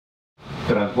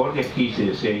Transborde 15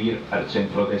 desea ir al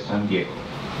centro de San Diego.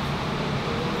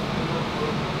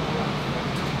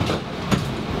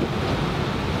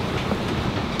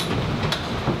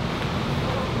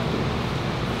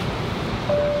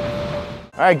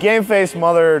 All right, game face,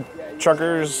 mother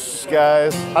truckers,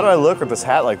 guys. How do I look with this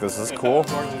hat like this? Is this cool?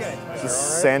 Is this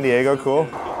San Diego cool?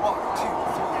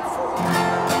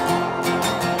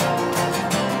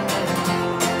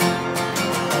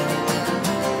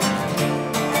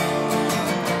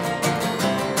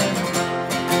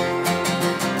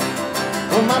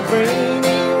 Well, my brain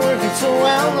ain't working so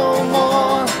well no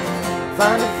more.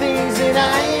 Finding things that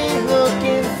I ain't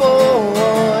looking for.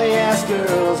 Yes,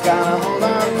 girls got a hold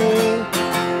on me.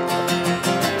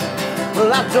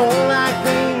 Well, I don't like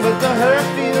pain, but the hurt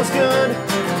feels good.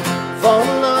 Fall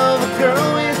in love with a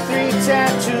girl with 3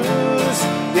 tattoos.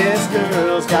 Yes,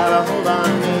 girls got a hold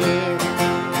on me.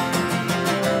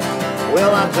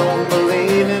 Well, I don't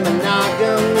believe in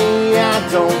monogamy. I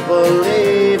don't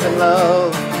believe in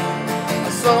love. I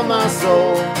sold my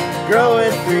soul, girl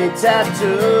with 3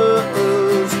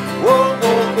 tattoos. Whoa,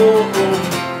 whoa, whoa, whoa.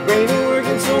 Brain ain't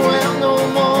working so well no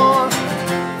more.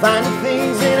 Finding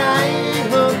things that I ain't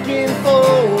looking for.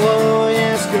 Oh,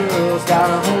 yes, girls got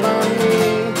a hold on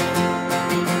me.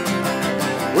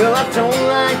 Well, I don't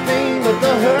like pain, but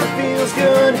the hurt feels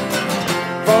good.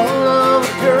 Fall in love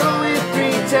with a girl with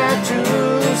 3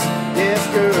 tattoos. Yes,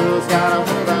 girls got a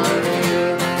hold on me.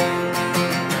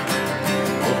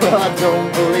 Well, I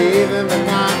don't believe in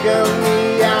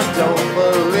monogamy. I don't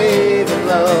believe in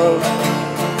love.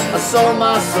 I sold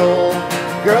my soul,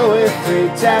 girl with 3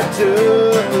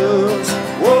 tattoos.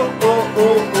 Whoa, whoa,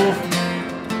 whoa, whoa.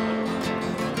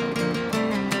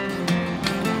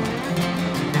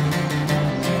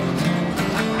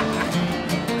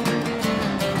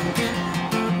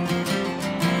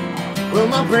 Well,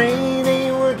 my brain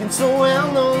ain't working so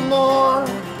well no more.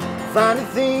 Finding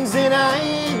things that I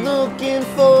ain't looking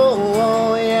for.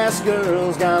 Oh, yes,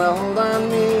 girls got a hold on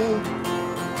me.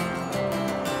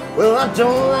 Well, I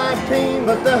don't like pain,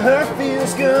 but the hurt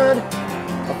feels good.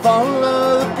 I fall in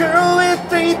love with a girl with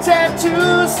 3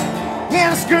 tattoos.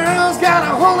 Yes, girls got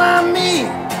a hold on me.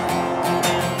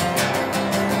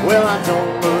 Well, I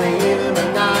don't believe in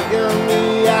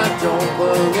monogamy. I don't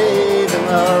believe in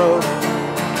love.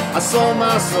 I sold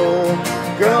my soul,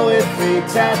 girl with 3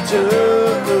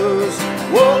 tattoos.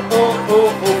 Whoa, oh, oh,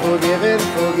 oh, forgiven,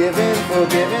 forgiven,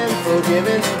 forgiven,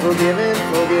 forgiven, forgiven,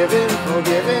 forgiven,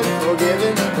 forgiven,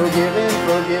 forgiven, forgiven,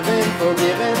 forgiven,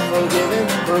 forgiven, forgiven,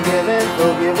 forgiven,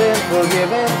 forgiven,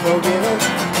 forgiven, forgiven.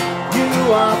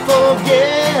 You are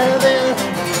forgiven.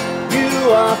 You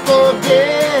are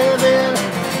forgiven.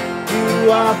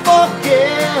 You are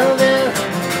forgiven.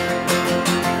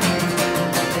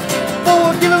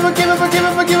 Forgive him, forgive him, forgive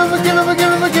him, forgive him, forgive him,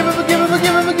 forgive him, forgive him, forgive him,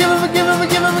 forgive him, forgive him,